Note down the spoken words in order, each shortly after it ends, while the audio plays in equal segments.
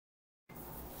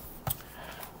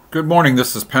Good morning.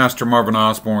 This is Pastor Marvin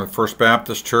Osborne with First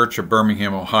Baptist Church of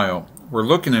Birmingham, Ohio. We're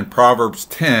looking in Proverbs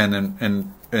 10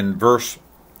 and verse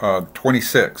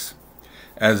 26.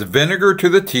 As vinegar to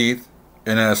the teeth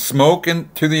and as smoke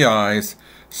to the eyes,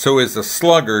 so is the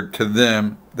sluggard to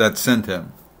them that sent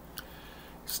him.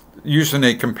 Using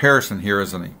a comparison here,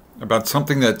 isn't he? About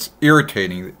something that's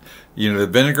irritating. You know, the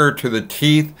vinegar to the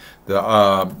teeth,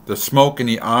 the smoke in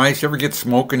the eyes. You ever get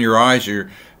smoke in your eyes?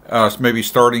 You're maybe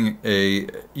starting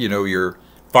your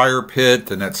fire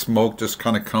pit, and that smoke just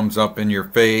kind of comes up in your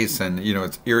face, and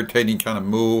it's irritating. Kind of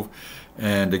move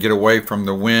and to get away from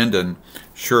the wind, and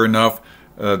sure enough,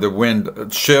 the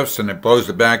wind shifts and it blows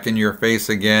it back in your face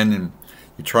again, and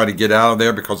you try to get out of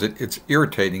there because it's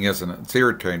irritating, isn't it? It's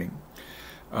irritating.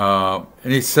 And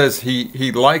he says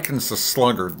he likens the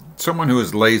sluggard, someone who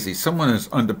is lazy, someone who is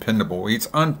undependable. He's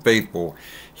unfaithful.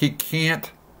 You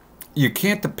can't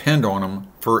depend on him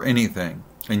for anything.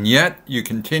 And yet you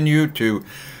continue to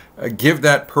give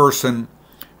that person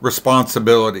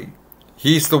responsibility.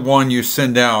 He's the one you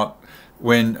send out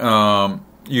when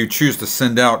you choose to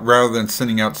send out rather than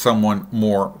sending out someone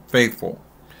more faithful.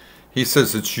 He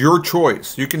says it's your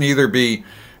choice. You can either be,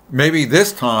 maybe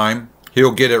this time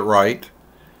he'll get it right,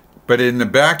 but in the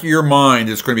back of your mind,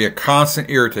 it's going to be a constant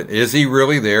irritant. Is he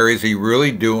really there? Is he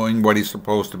really doing what he's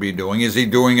supposed to be doing? Is he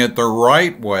doing it the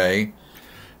right way?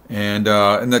 And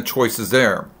that choice is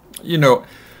there.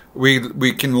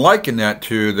 We can liken that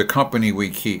to the company we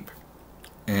keep.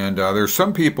 And there's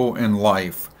some people in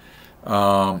life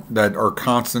that are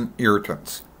constant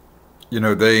irritants. You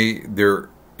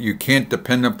can't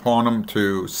depend upon them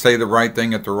to say the right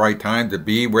thing at the right time, to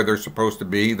be where they're supposed to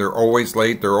be. They're always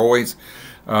late. They're always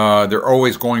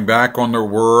going back on their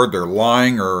word. They're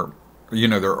lying, or they're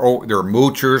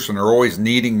moochers, and they're always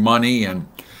needing money,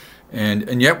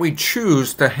 and yet we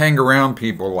choose to hang around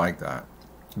people like that.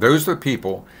 Those are the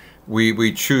people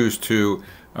we choose to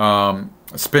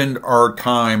spend our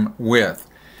time with.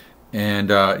 And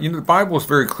the Bible is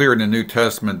very clear in the New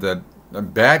Testament that a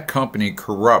bad company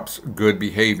corrupts good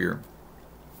behavior,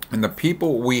 and the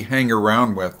people we hang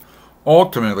around with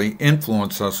ultimately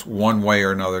influence us one way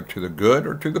or another, to the good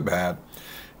or to the bad.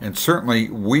 And certainly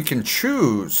we can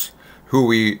choose who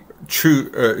we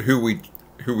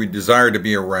desire to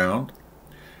be around,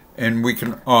 and we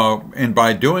can and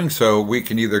by doing so we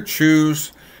can either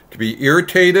choose to be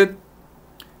irritated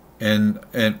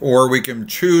or we can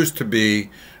choose to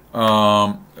be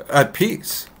at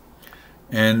peace.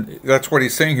 And that's what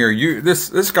he's saying here.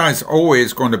 This guy's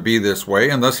always going to be this way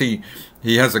unless he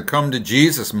has a come to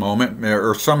Jesus moment,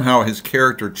 or somehow his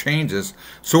character changes.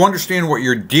 So understand what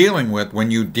you're dealing with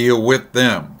when you deal with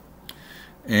them.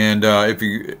 And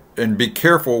be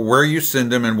careful where you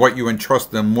send them and what you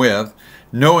entrust them with,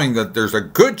 knowing that there's a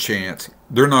good chance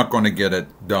they're not going to get it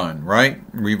done, right?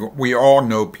 We all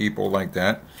know people like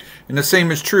that. And the same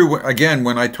is true again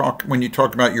when you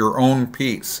talk about your own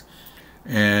peace.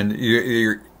 And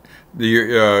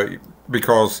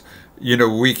because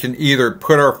we can either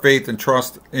put our faith and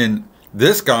trust in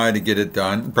this guy to get it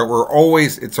done, but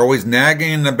it's always nagging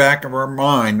in the back of our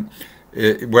mind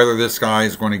whether this guy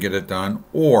is going to get it done,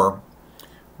 or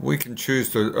we can choose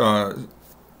to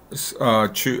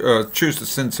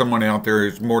send someone out there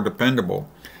who's more dependable,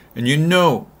 and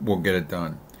will get it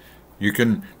done. You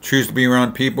can choose to be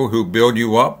around people who build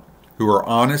you up, who are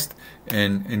honest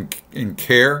and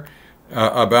care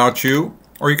about you,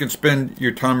 or you can spend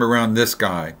your time around this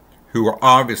guy who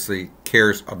obviously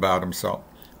cares about himself.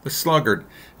 The sluggard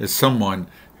is someone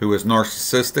who is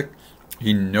narcissistic.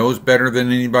 He knows better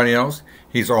than anybody else.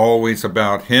 He's always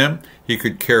about him. He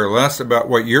could care less about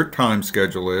what your time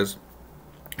schedule is,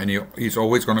 and he's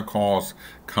always going to cause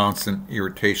constant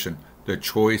irritation. The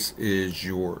choice is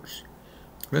yours.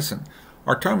 Listen,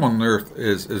 our time on earth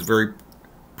is very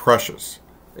precious.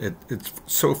 It's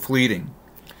so fleeting.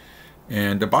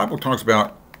 And the Bible talks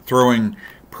about throwing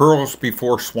pearls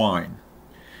before swine.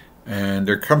 And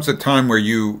there comes a time where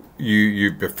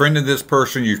you've befriended this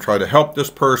person, you try to help this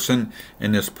person,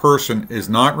 and this person is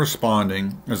not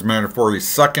responding. As a matter of fact, he's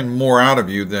sucking more out of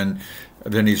you than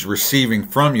he's receiving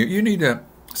from you. You need to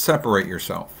separate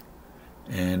yourself.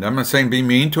 And I'm not saying be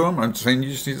mean to him. I'm saying you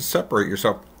just need to separate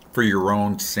yourself for your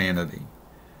own sanity.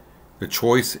 The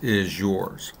choice is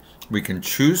yours. We can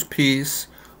choose peace,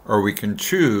 or we can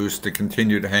choose to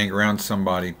continue to hang around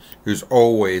somebody who's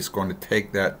always going to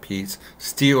take that peace,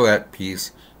 steal that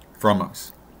peace from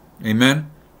us.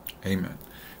 Amen? Amen.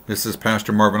 This is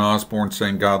Pastor Marvin Osborne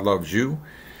saying God loves you,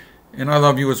 and I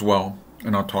love you as well,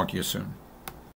 and I'll talk to you soon.